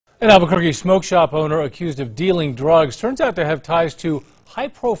An Albuquerque smoke shop owner accused of dealing drugs turns out to have ties to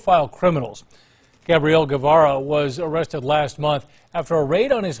high-profile criminals. Gabriel Guevara was arrested last month after a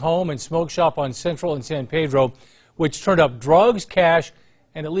raid on his home and smoke shop on Central in San Pedro, which turned up drugs, cash,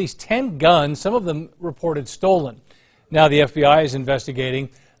 and at least 10 guns, some of them reported stolen. Now the FBI is investigating.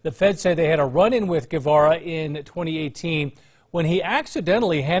 The feds say they had a run-in with Guevara in 2018 when he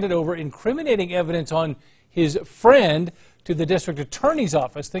accidentally handed over incriminating evidence on his friend to the district attorney's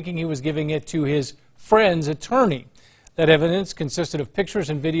office, thinking he was giving it to his friend's attorney. That evidence consisted of pictures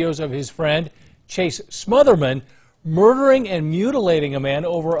and videos of his friend, Chase Smotherman, murdering and mutilating a man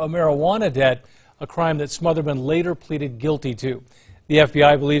over a marijuana debt, a crime that Smotherman later pleaded guilty to. The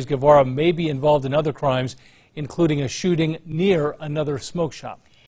FBI believes Guevara may be involved in other crimes, including a shooting near another smoke shop.